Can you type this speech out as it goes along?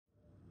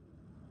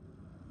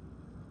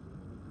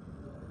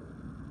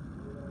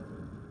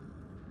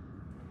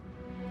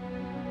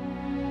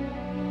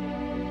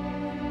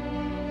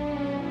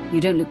You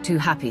don't look too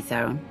happy,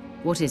 Theron.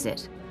 What is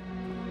it?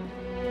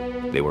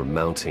 They were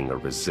mounting a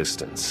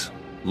resistance.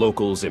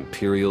 Locals,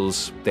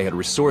 Imperials, they had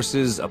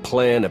resources, a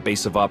plan, a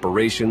base of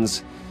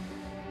operations.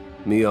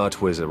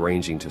 Miat was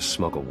arranging to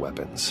smuggle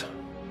weapons.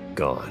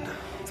 Gone.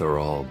 They're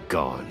all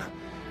gone.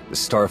 The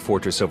Star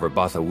Fortress over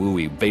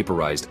Bathawui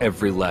vaporized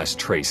every last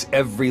trace,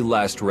 every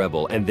last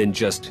rebel, and then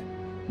just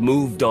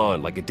moved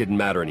on like it didn't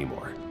matter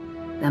anymore.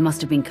 There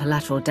must have been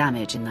collateral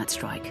damage in that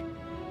strike.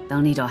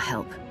 They'll need our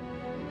help.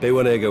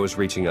 Bey'wan is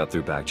reaching out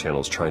through back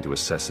channels trying to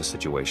assess the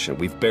situation.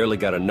 We've barely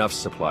got enough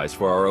supplies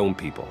for our own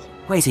people.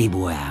 The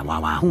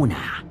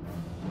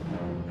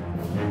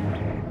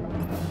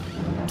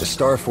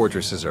Star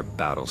Fortresses are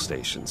battle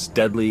stations,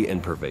 deadly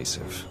and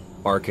pervasive.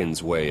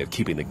 Arkan's way of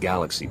keeping the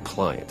galaxy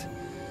pliant.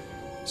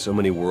 So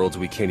many worlds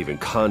we can't even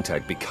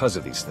contact because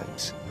of these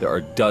things. There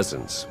are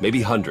dozens,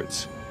 maybe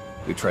hundreds.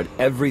 We've tried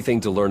everything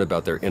to learn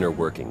about their inner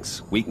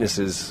workings.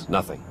 Weaknesses,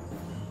 nothing.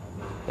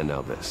 And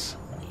now this.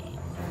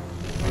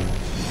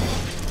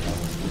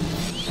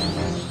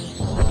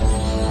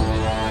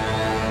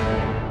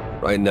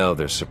 Right now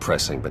they're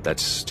suppressing, but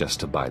that's just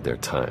to bide their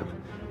time.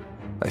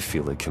 I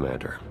feel it,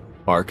 Commander.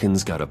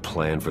 Arkan's got a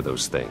plan for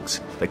those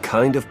things. The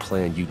kind of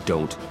plan you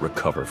don't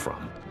recover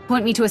from.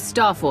 Point me to a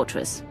Star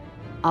Fortress.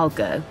 I'll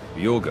go.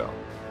 You'll go.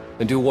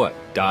 And do what?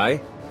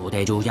 Die?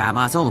 Without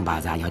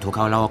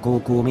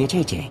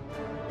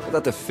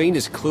the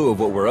faintest clue of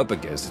what we're up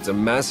against, it's a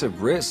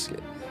massive risk.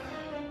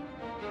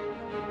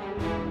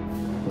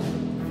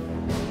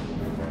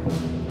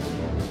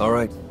 All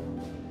right.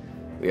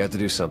 We have to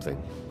do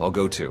something. I'll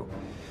go too.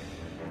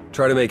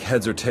 Try to make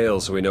heads or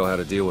tails so we know how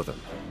to deal with them.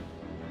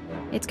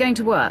 It's going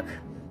to work.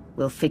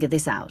 We'll figure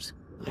this out.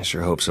 I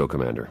sure hope so,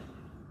 Commander.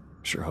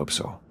 Sure hope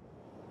so.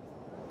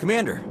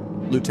 Commander,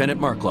 Lieutenant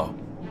Marklow.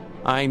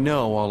 I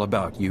know all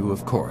about you,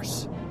 of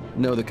course.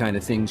 Know the kind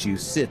of things you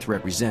Sith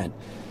represent.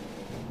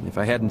 If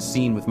I hadn't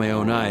seen with my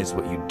own eyes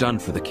what you'd done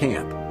for the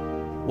camp,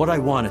 what I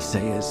want to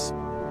say is,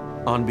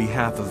 on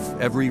behalf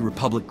of every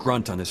Republic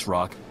grunt on this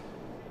rock,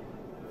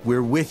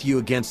 we're with you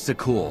against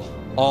Sakul,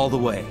 all the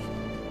way.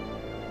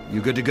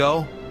 You good to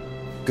go?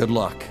 Good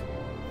luck.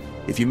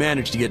 If you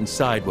manage to get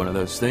inside one of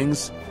those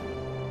things,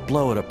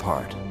 blow it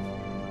apart.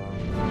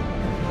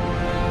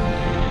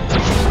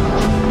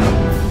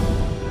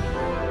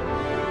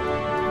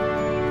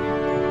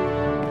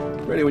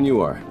 Ready when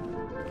you are.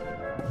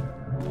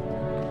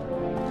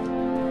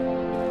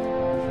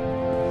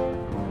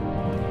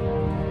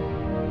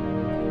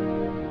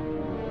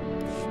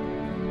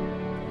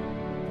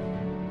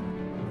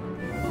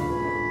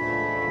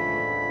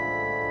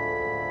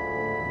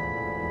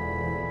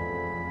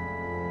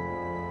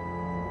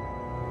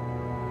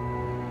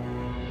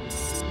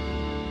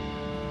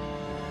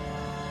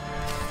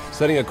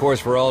 Setting a course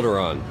for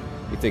Alderaan.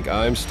 You think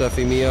I'm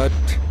stuffing me out?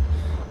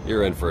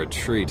 You're in for a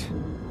treat.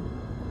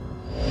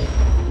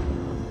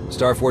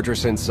 Star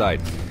Fortress in sight.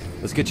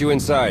 Let's get you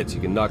inside so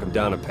you can knock him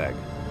down a peg.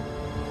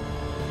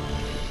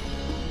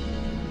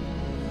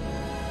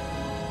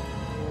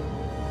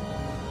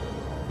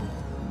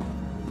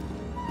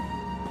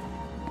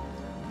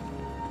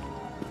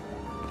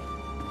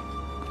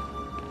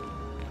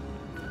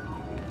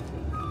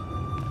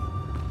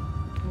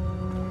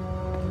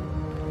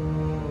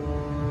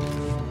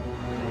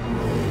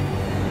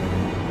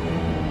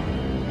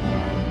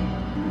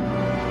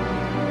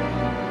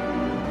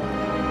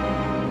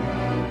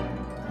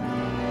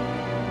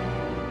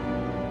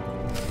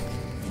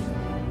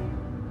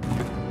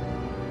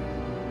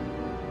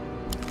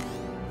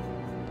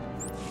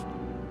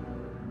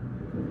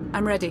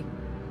 I'm ready.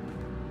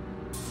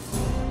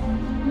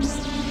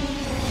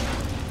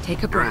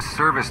 Take a breath. There's a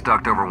service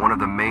duct over one of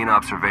the main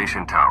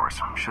observation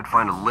towers. Should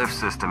find a lift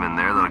system in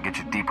there that'll get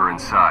you deeper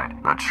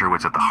inside. Not sure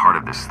what's at the heart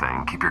of this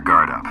thing. Keep your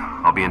guard up.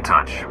 I'll be in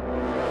touch.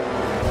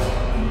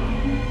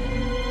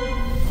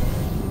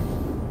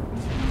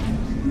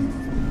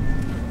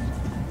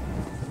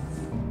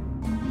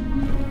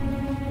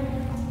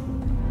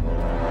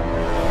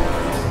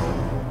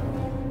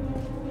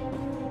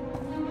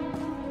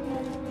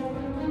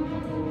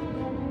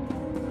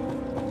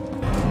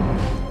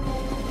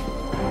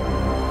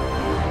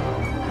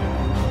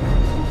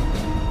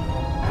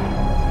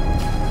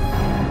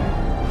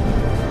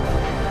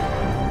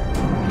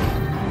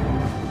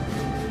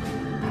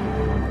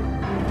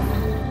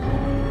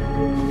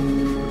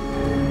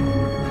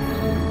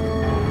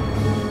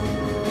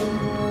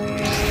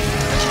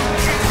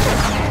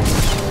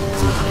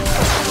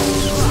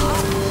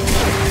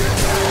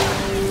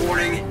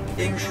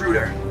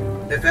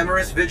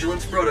 Ephemeris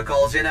Vigilance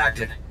Protocols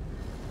enacted.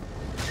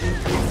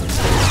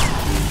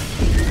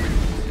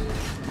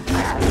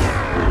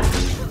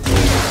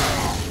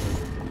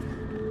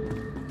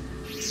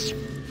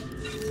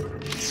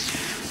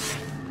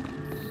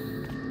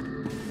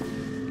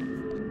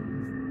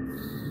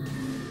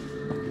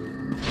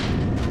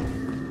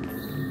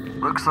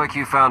 Looks like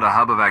you found a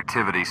hub of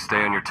activity.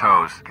 Stay on your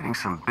toes. Getting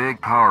some big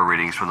power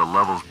readings from the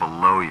levels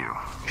below you.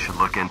 You should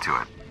look into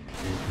it.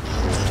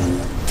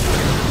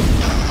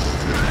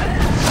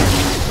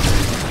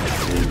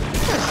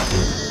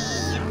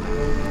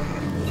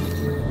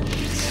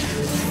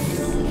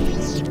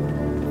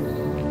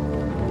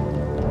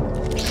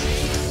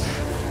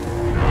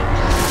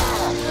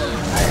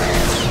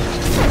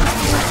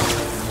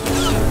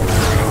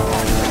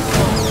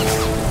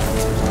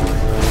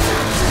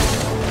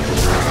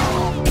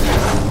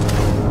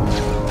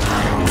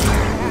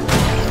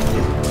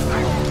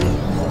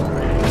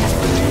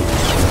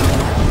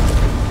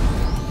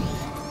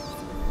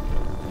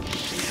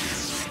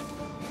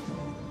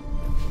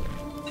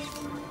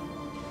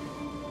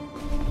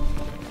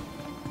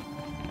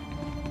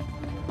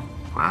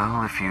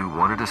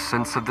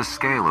 sense of the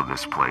scale of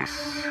this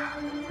place,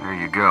 there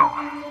you go.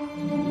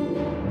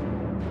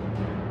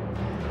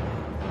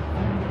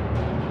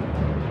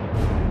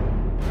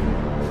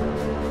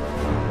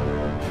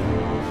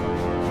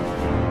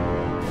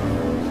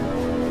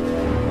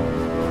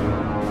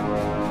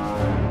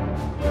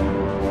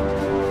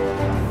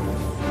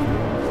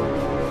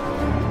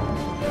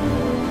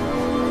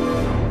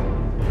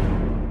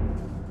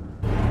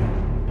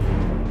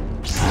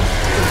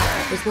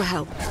 This will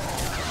help.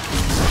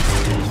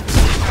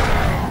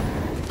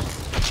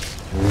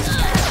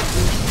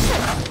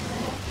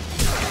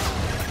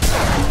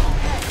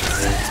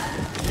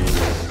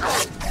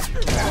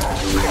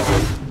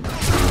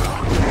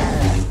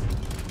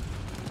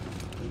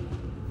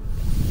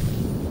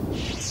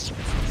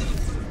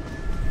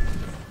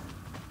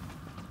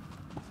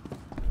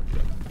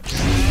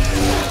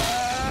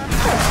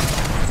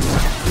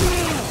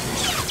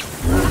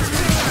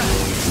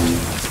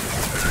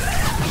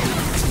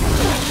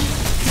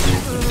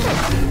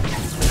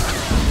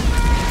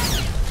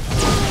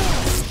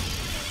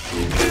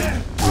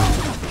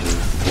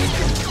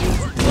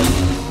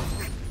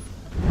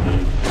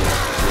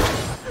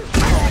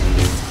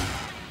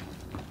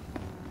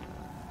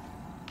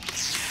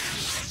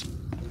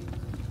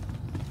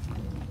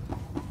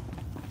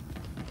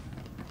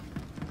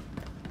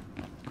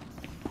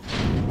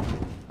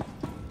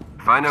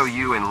 If I know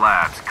you in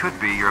labs, could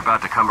be you're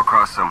about to come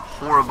across some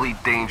horribly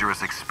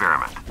dangerous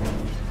experiment.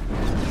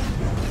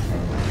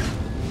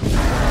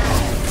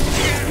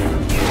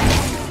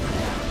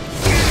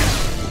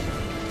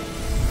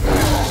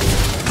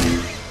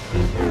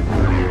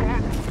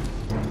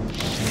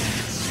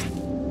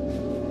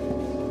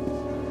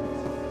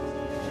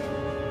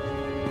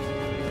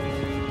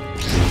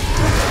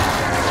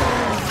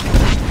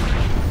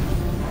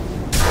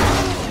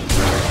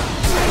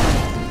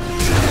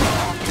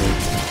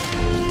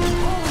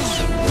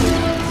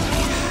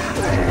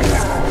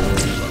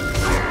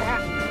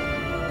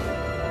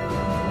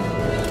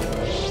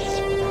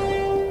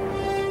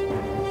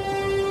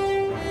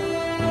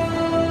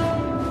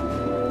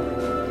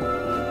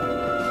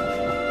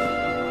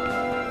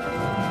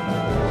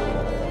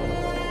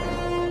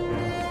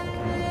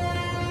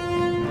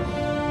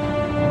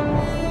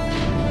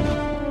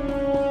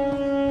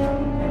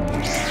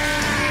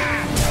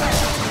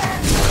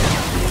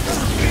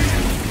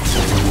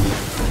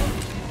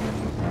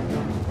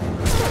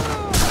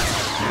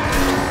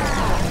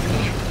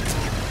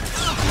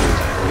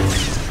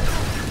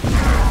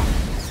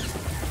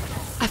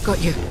 I've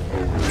got you.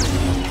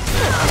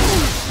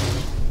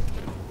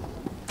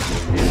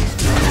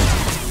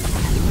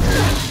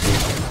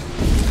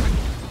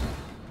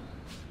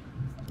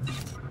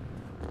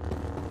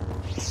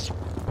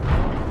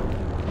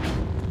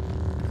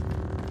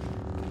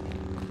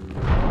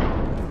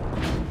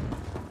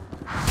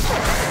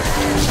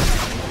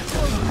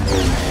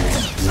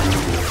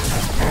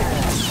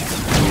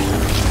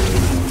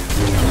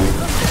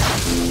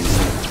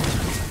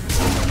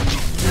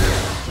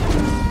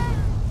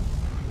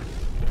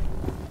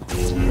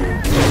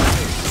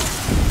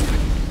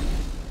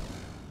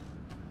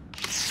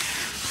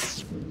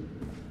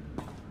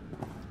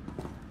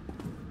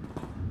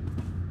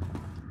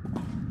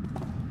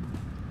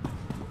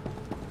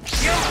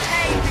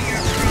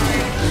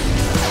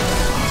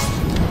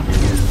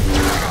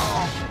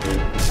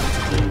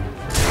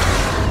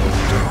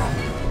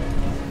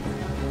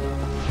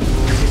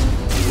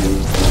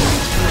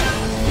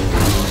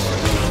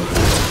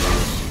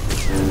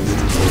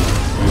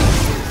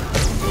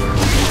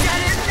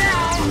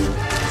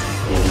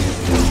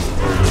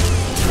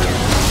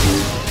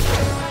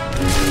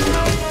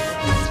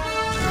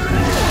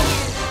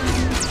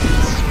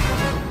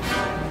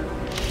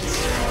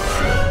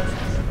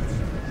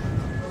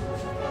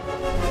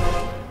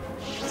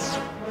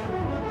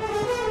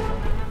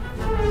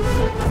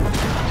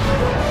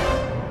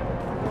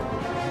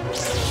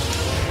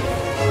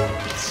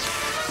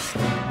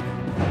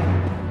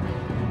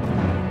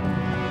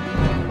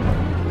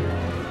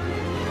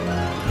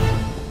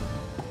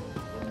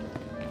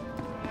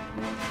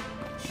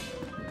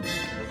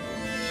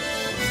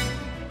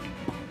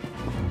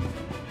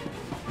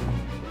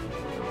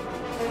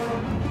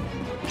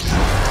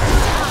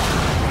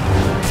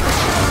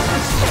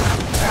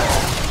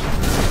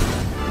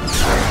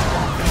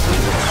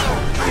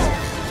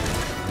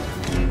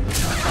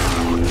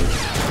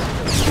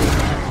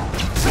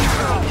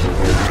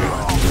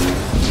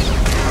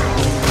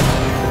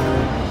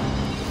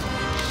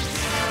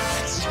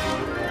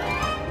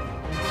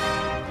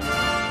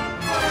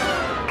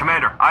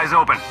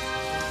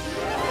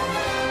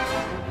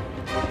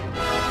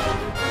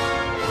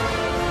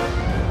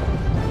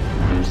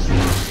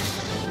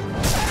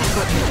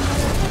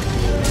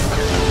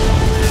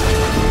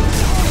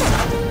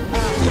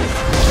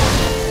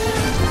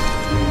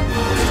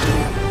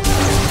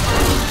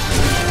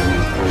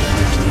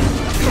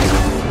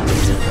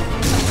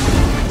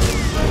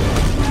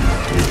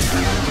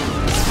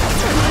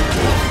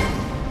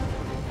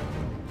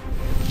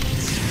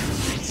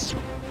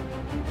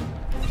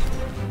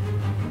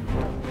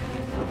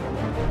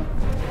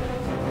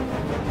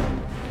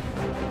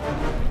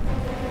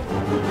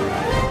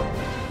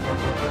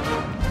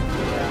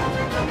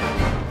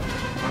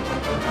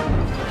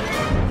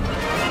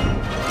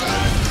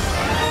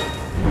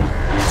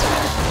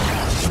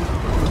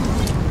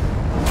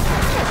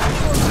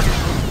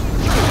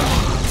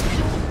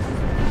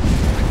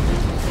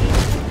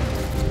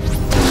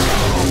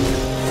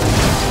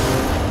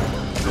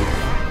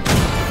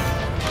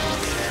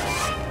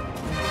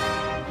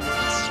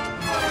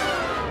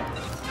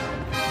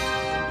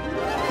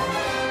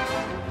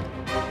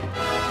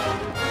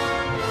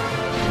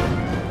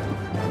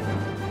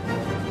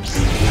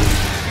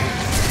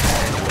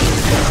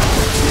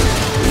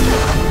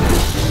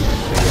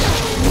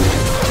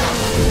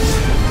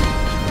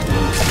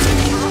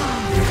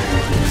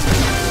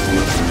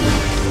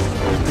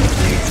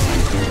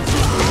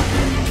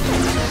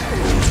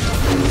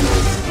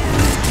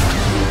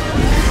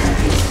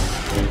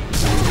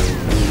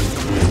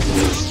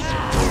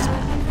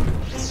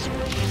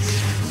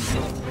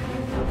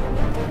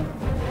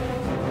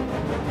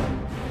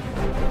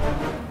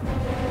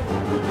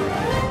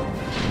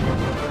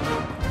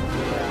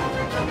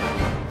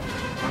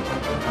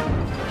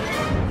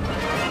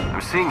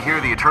 Seeing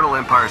here, the Eternal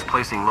Empire is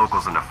placing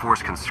locals into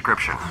forced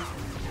conscription.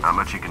 Not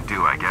much you can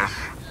do, I guess.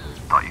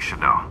 Thought you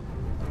should know.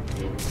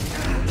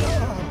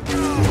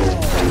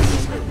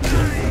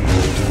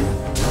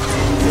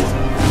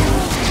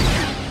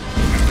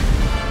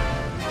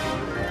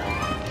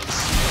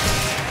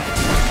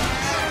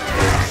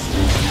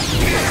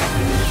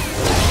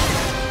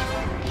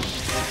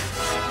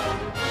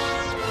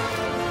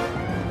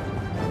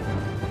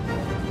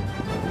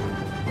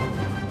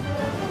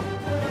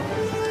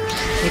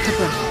 Take a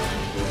breath.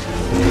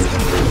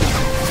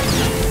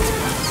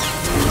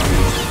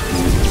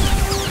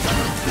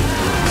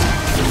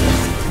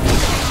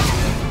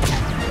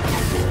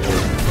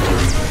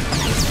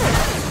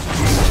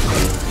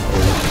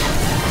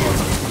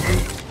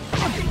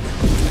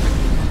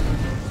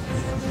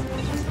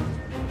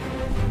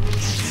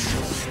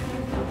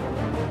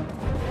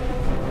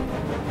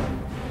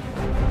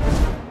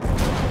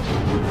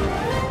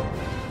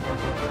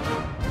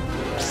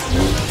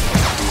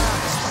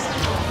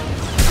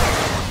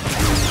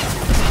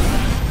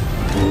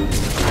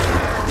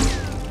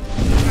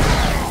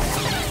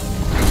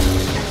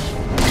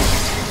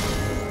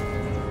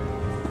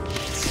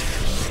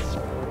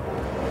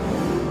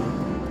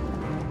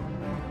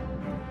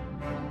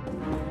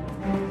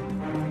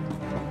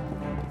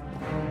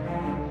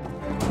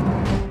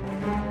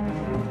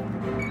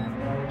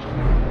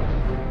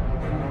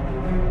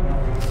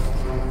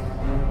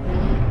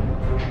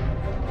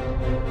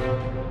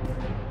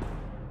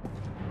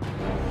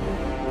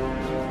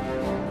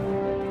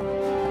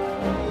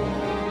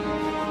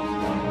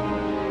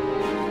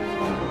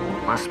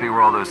 Must be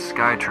where all those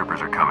sky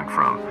troopers are coming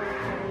from.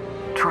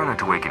 Try not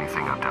to wake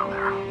anything up down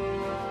there.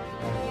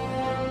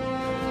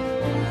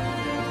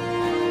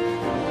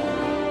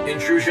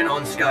 Intrusion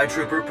on Sky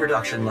Trooper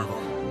production level.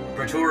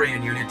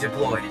 Praetorian unit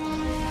deployed.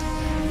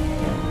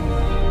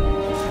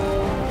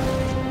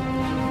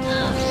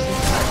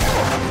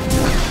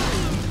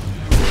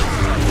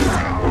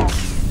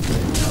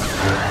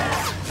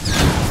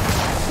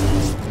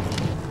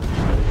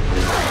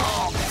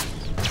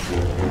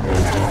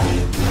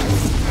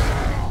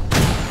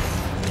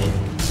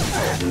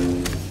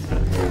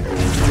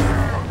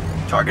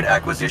 Target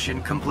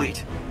acquisition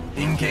complete.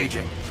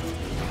 Engaging.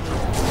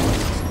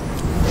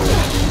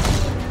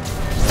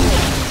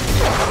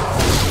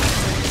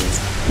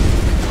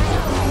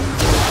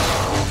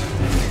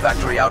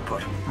 Factory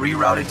output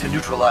rerouted to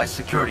neutralize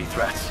security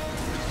threats.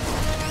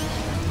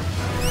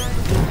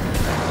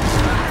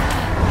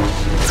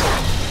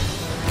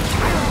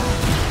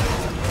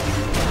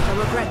 I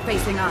regret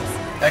facing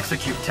us.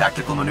 Execute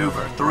tactical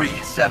maneuver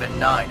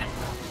 379.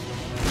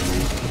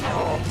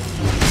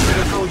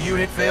 Critical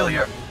unit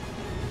failure.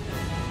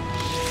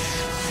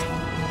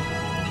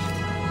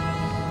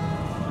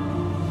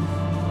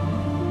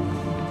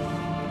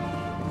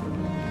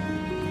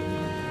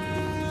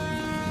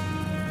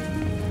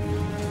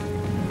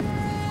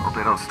 Hope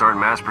they don't start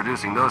mass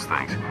producing those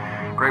things.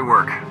 Great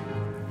work.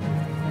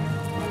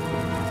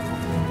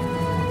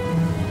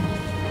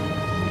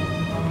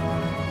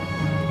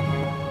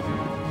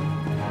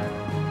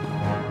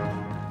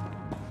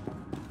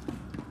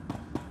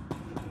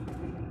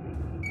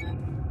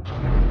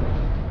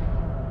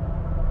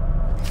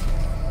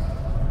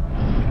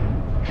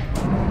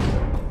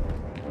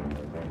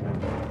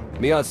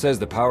 Miat says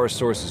the power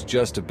source is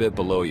just a bit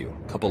below you.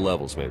 Couple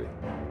levels, maybe.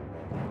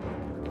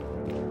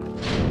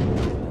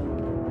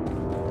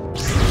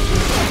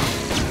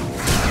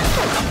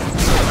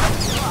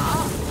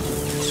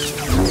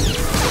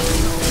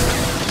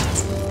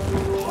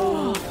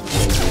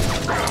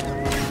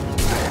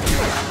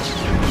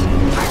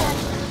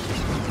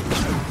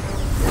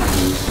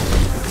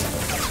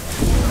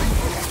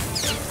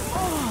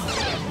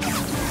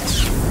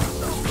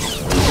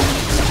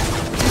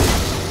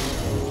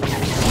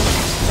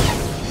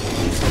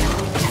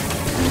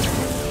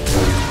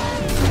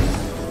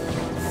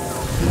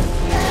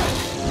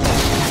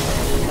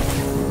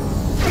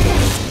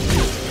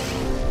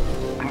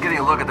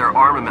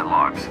 Armament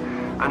logs.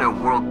 I know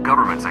world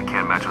governments that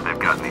can't match what they've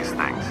got in these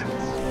things.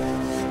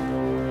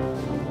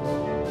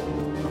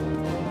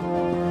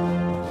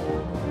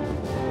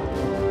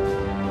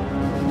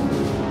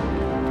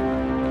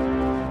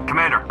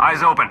 Commander,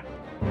 eyes open.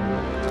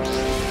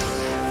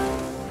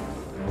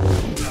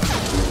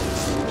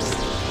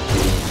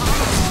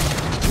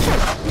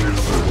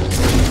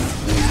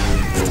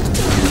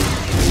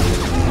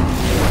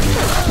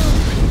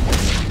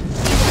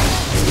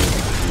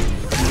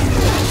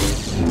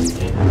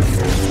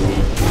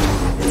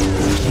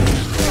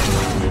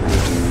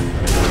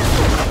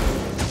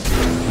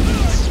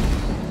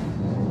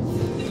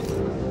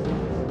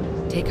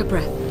 Take a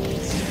breath.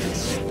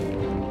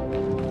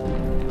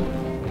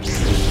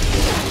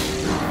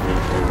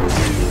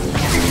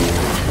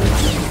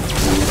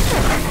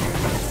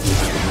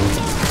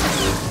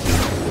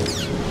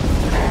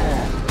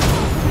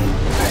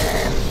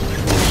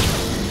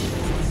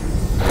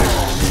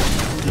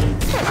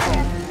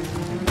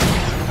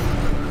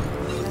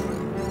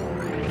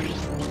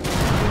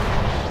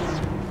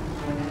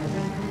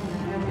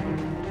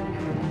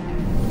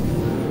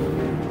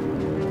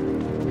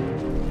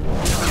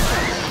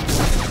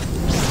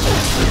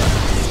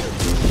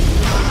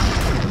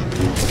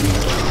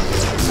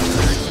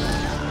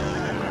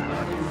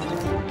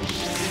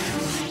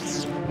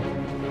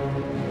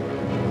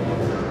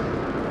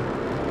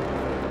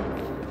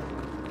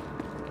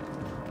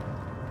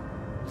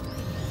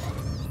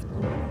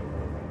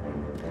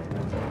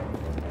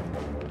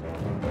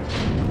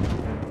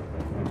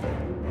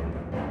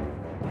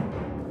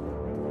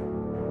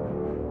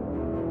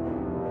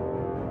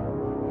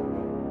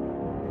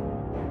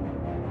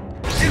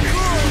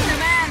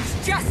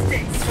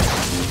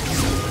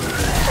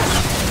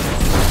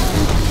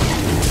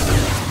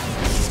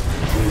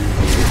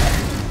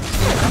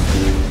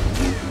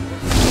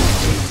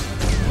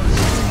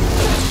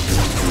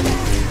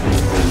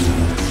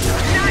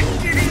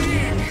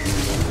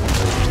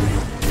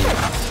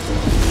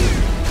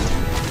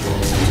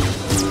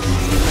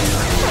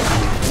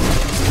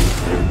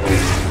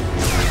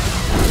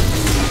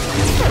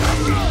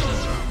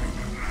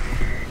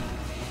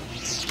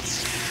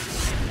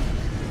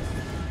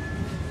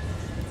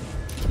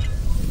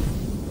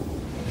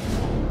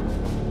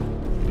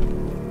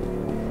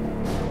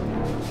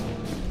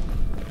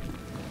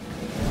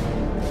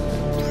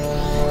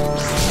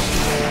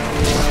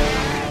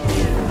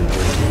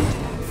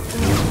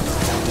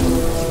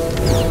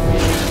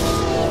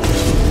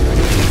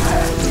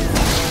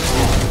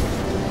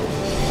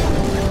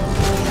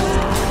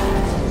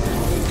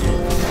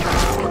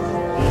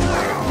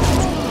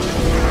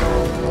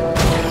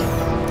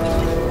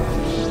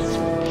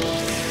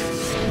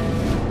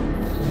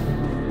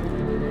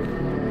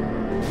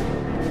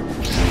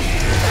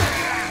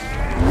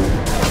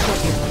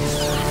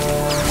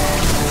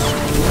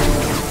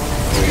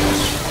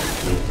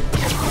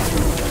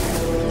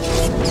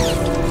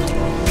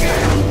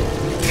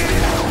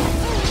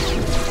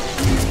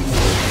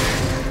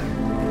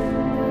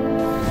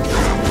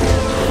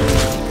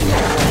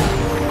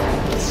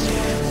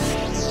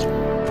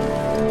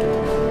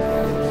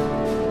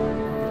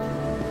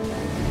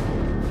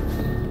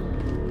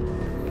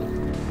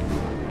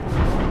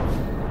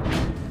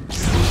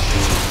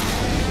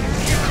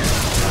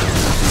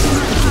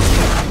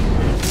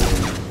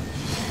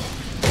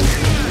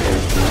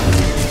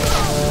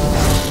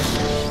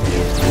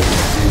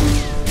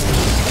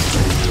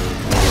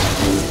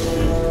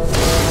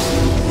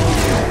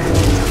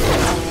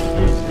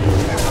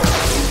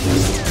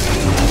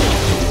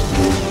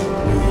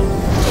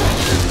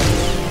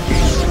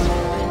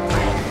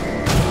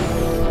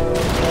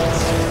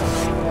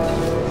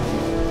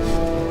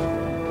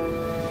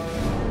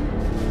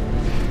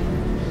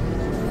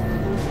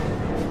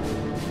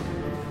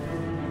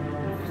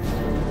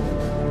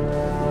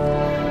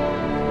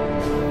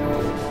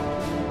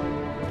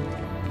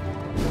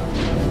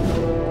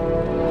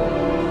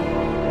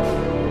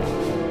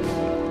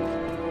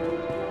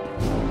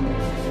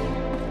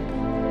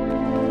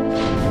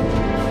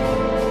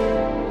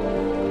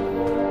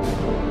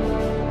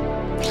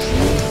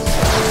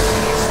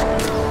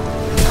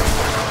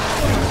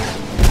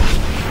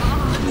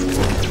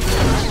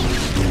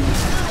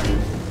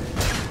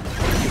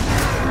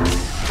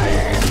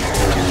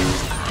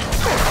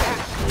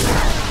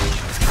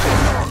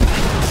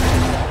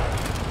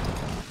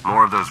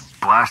 More of those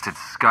blasted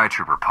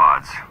Skytrooper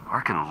pods.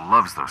 Arkin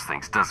loves those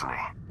things, doesn't he?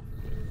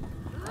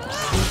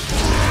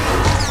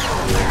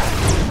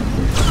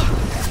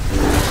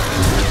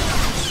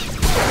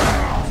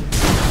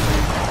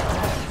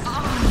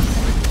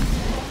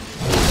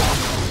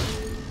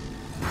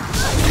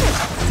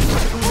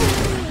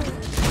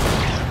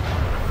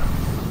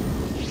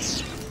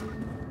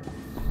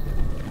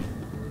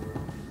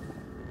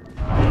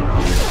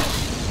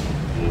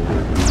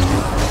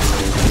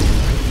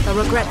 They'll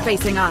regret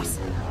facing us.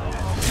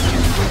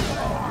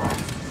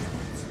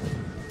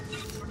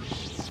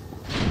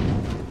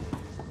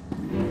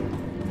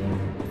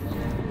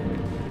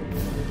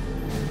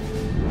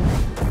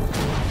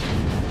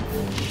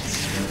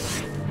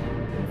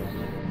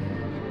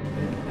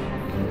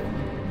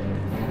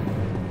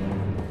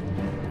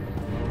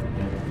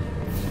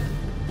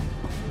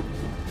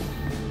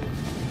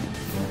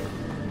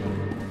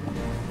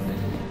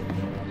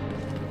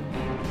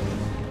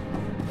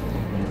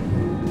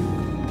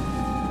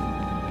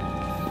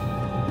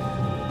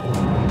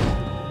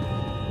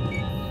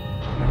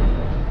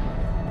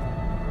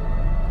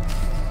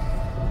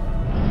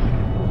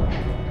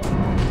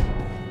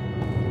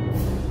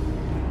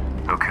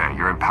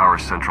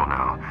 Central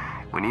now.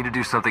 We need to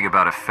do something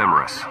about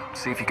Ephemeris.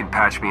 See if you can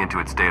patch me into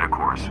its data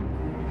cores.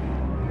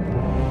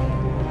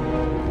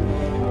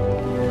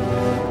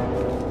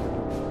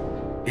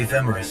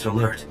 Ephemeris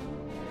alert.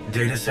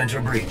 Data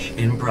center breach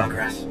in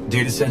progress.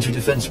 Data center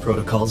defense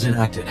protocols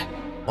enacted.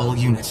 All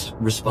units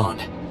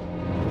respond.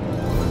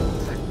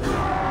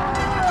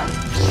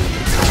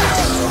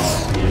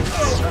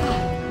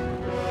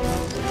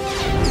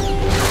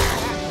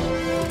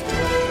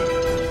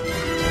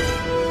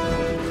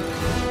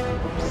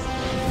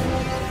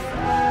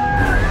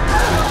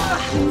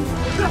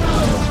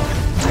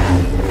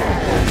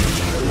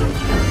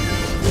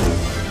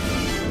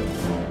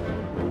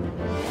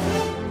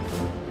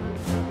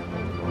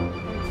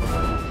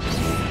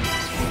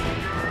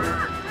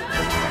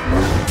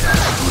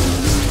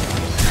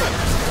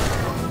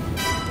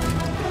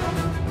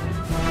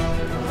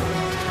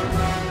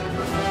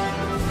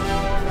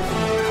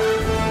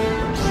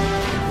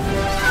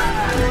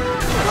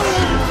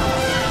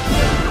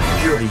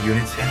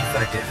 Units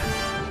ineffective.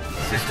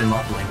 System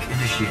uplink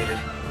initiated.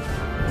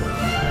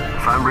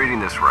 If I'm reading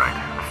this right,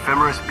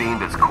 Ephemeris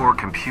beamed its core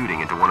computing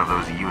into one of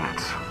those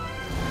units.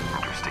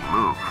 Interesting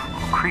move.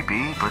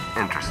 Creepy, but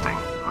interesting.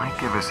 Might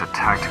give us a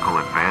tactical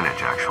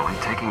advantage, actually.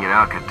 Taking it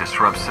out could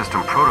disrupt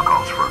system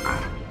protocols for a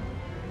bit.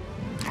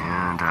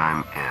 And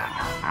I'm in.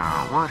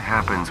 Now, what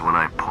happens when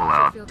I pull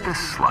out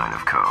this line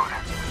of code?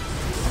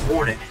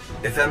 Warning.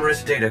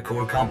 Ephemeris data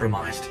core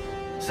compromised.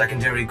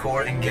 Secondary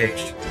core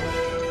engaged.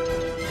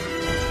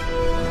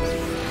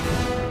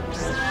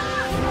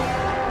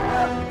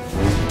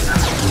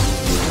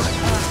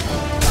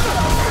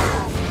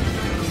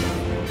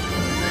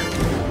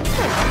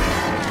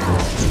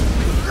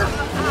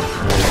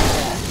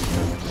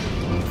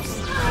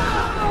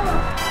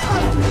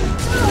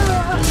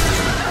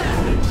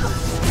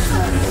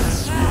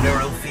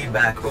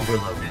 Neurofeedback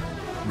overload.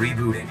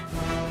 Rebooting.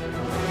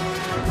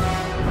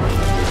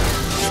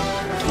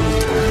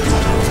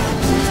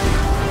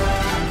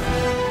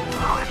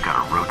 Oh, they've got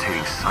a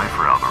rotating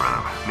cipher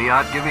algorithm.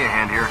 Miat, give me a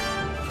hand here.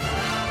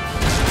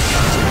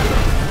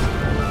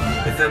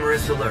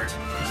 Ephemeris alert.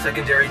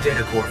 Secondary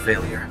data core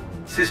failure.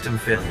 System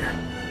failure.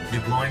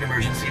 Deploying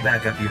emergency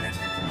backup unit.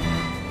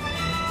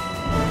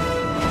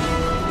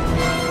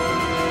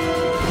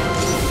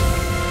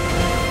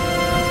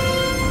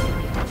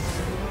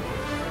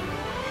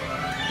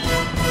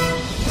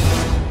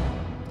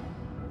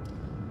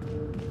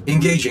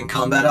 Engaging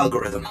combat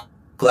algorithm.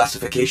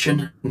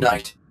 Classification,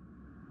 Night.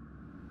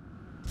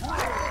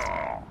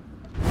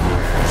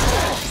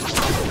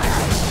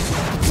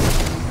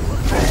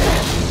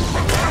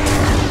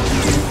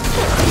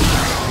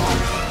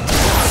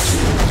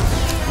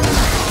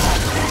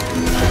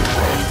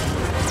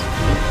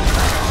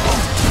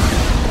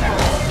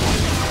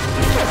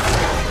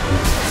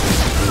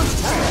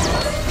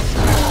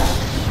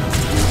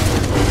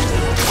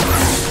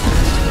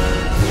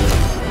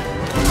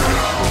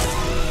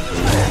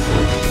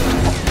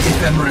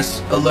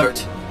 Ephemeris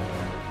alert.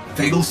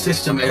 Fatal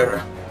system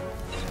error.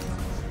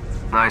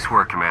 Nice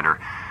work, Commander.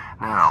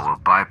 Now we'll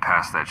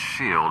bypass that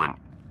shield and...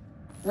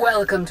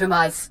 Welcome to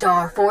my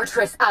Star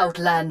Fortress,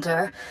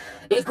 Outlander.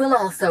 It will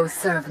also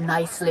serve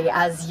nicely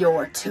as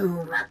your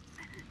tomb.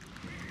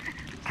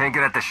 Can't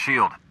get at the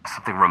shield.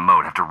 Something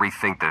remote. Have to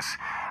rethink this.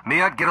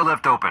 Miat, get a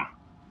lift open.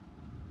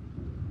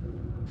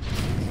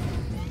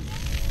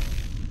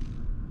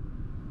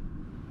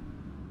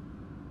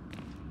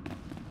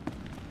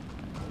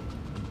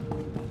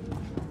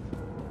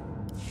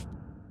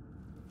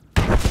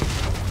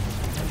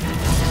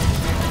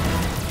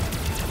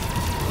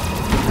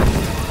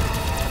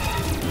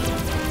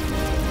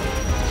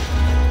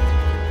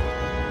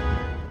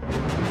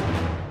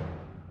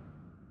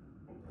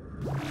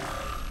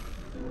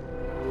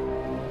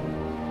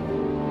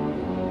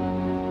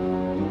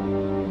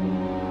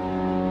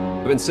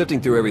 I've been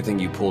sifting through everything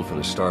you pulled from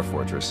the Star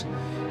Fortress.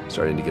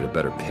 Starting to get a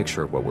better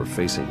picture of what we're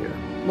facing here.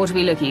 What are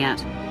we looking at?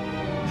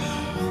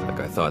 Like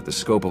I thought, the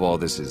scope of all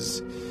this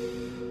is...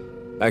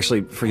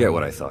 Actually, forget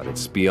what I thought.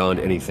 It's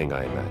beyond anything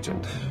I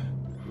imagined.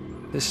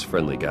 This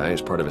friendly guy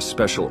is part of a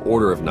special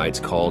order of knights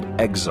called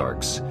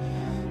Exarchs.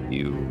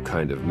 You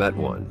kind of met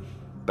one.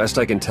 Best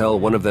I can tell,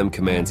 one of them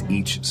commands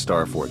each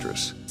star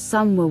fortress.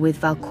 Some were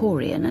with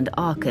Valkorion and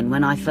Arkan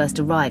when I first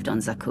arrived on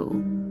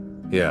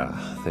Zakuul. Yeah,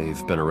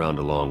 they've been around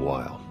a long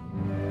while.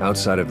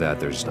 Outside of that,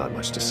 there's not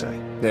much to say.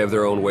 They have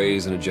their own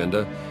ways and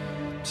agenda.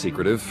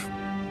 Secretive.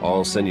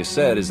 All Senya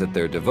said is that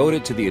they're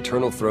devoted to the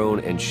Eternal Throne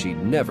and she'd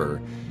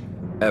never,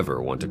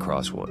 ever want to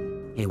cross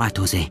one.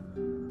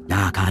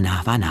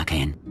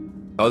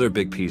 Other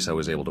big piece I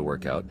was able to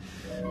work out.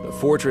 The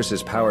fortress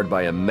is powered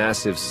by a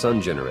massive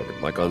sun generator,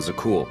 like on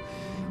Zakuul.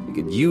 We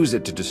could use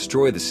it to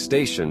destroy the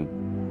station,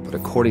 but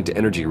according to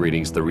energy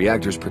readings, the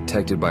reactor's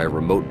protected by a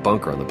remote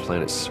bunker on the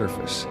planet's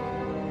surface.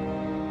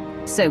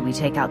 So we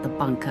take out the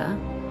bunker,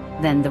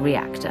 then the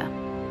reactor.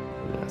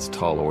 That's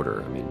tall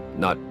order. I mean,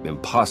 not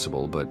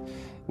impossible, but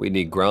we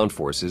need ground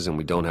forces and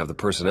we don't have the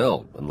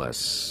personnel,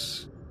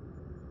 unless...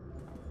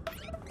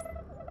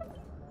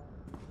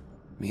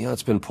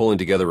 Miyat's been pulling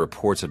together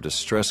reports of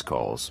distress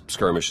calls,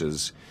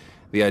 skirmishes,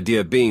 the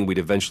idea being we'd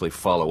eventually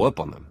follow up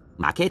on them.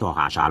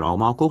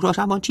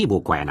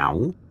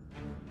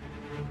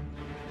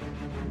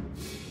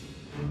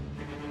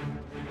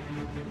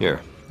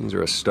 Here, these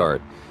are a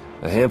start.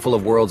 A handful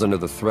of worlds under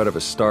the threat of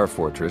a star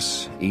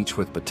fortress, each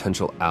with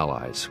potential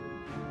allies.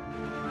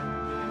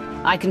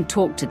 I can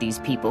talk to these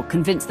people,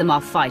 convince them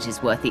our fight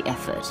is worth the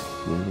effort.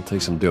 It'll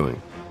take some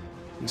doing.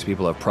 These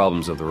people have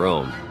problems of their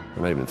own.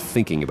 They're not even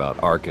thinking about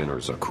Arkan or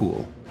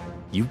Zakuul.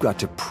 You've got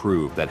to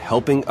prove that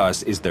helping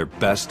us is their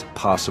best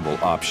possible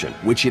option,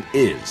 which it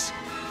is.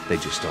 They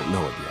just don't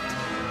know it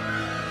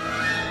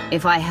yet.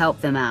 If I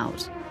help them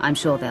out, I'm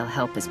sure they'll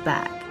help us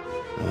back.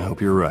 I hope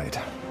you're right.